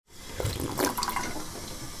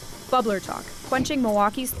Bubbler Talk, quenching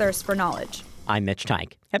Milwaukee's thirst for knowledge. I'm Mitch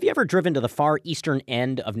Teich. Have you ever driven to the far eastern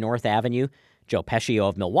end of North Avenue? Joe Pescio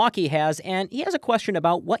of Milwaukee has, and he has a question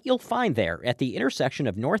about what you'll find there at the intersection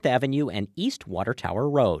of North Avenue and East Water Tower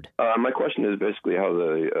Road. My question is basically how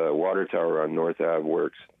the water tower on North Ave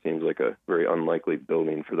works. Seems like a very unlikely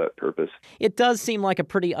building for that purpose. It does seem like a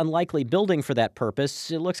pretty unlikely building for that purpose.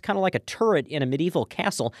 It looks kind of like a turret in a medieval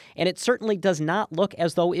castle, and it certainly does not look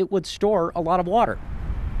as though it would store a lot of water.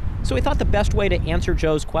 So we thought the best way to answer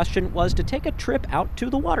Joe's question was to take a trip out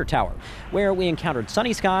to the water tower, where we encountered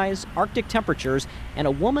sunny skies, Arctic temperatures, and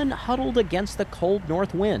a woman huddled against the cold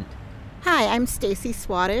north wind. Hi, I'm Stacy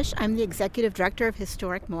Swadish. I'm the Executive Director of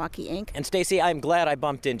Historic Milwaukee, Inc. And Stacy, I'm glad I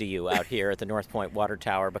bumped into you out here at the North Point Water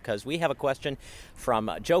Tower because we have a question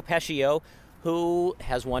from Joe Pescio, who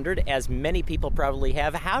has wondered, as many people probably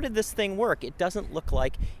have, how did this thing work? It doesn't look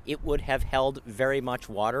like it would have held very much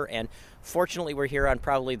water, and fortunately we're here on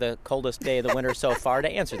probably the coldest day of the winter so far to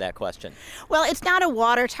answer that question. Well, it's not a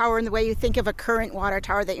water tower in the way you think of a current water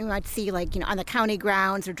tower that you might see on the county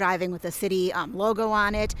grounds or driving with a city logo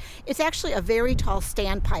on it. It's actually a very tall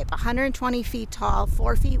standpipe, 120 feet tall,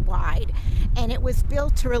 4 feet wide, and it was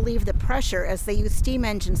built to relieve the pressure as they use steam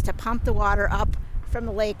engines to pump the water up from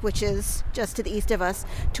the lake, which is just to the east of us,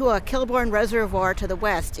 to a Kilbourne Reservoir to the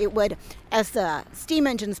west. It would, as the steam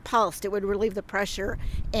engines pulsed, it would relieve the pressure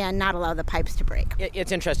and not allow the pipes to break.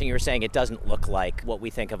 It's interesting you were saying it doesn't look like what we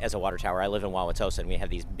think of as a water tower. I live in Wauwatosa, and we have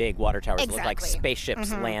these big water towers that look like spaceships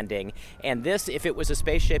landing. And this, if it was a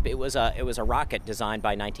spaceship, it was a rocket designed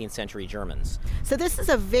by 19th century Germans. So this is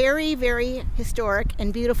a very, very historic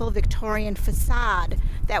and beautiful Victorian facade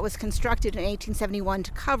that was constructed in 1871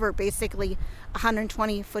 to cover basically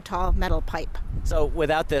 120-foot tall metal pipe. So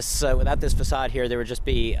without this facade here, there would just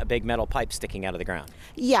be a big metal pipe sticking out of the ground.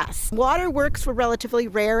 Yes. Waterworks were relatively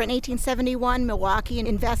rare. In 1871, Milwaukee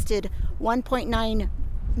invested $1.9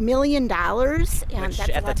 million. Which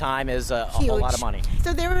at the time is a whole lot of money.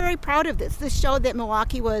 So they were very proud of this. This showed that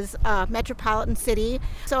Milwaukee was a metropolitan city.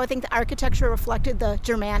 So I think the architecture reflected the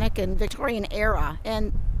Germanic and Victorian era.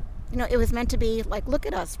 And, it was meant to be like, look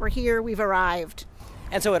at us, we're here, we've arrived.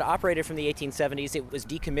 And so it operated from the 1870s. It was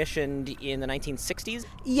decommissioned in the 1960s?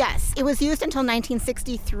 Yes. It was used until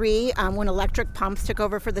 1963 when electric pumps took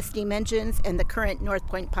over for the steam engines and the current North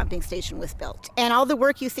Point pumping station was built. And all the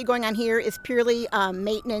work you see going on here is purely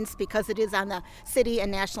maintenance because it is on the City and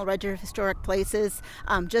National Register of Historic Places,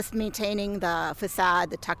 just maintaining the facade,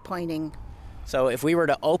 the tuck pointing. So if we were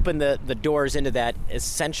to open the doors into that,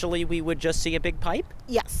 essentially we would just see a big pipe?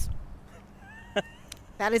 Yes.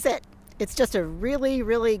 That is it. It's just a really,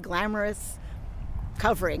 really glamorous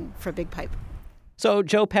covering for Big Pipe. So,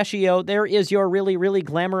 Joe Pescio, there is your really, really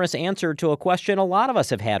glamorous answer to a question a lot of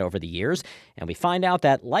us have had over the years. And we find out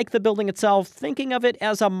that, like the building itself, thinking of it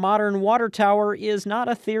as a modern water tower is not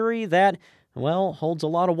a theory that, holds a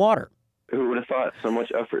lot of water. Who would have thought so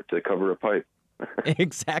much effort to cover a pipe?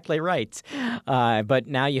 Exactly right. But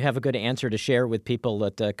now you have a good answer to share with people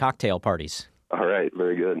at cocktail parties. All right.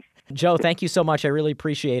 Very good. Joe, thank you so much. I really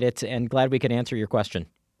appreciate it and glad we could answer your question.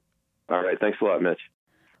 All right. Thanks a lot, Mitch.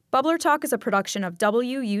 Bubbler Talk is a production of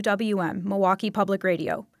WUWM, Milwaukee Public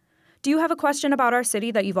Radio. Do you have a question about our city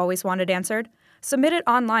that you've always wanted answered? Submit it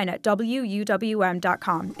online at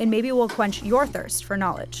WUWM.com, and maybe we'll quench your thirst for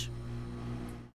knowledge.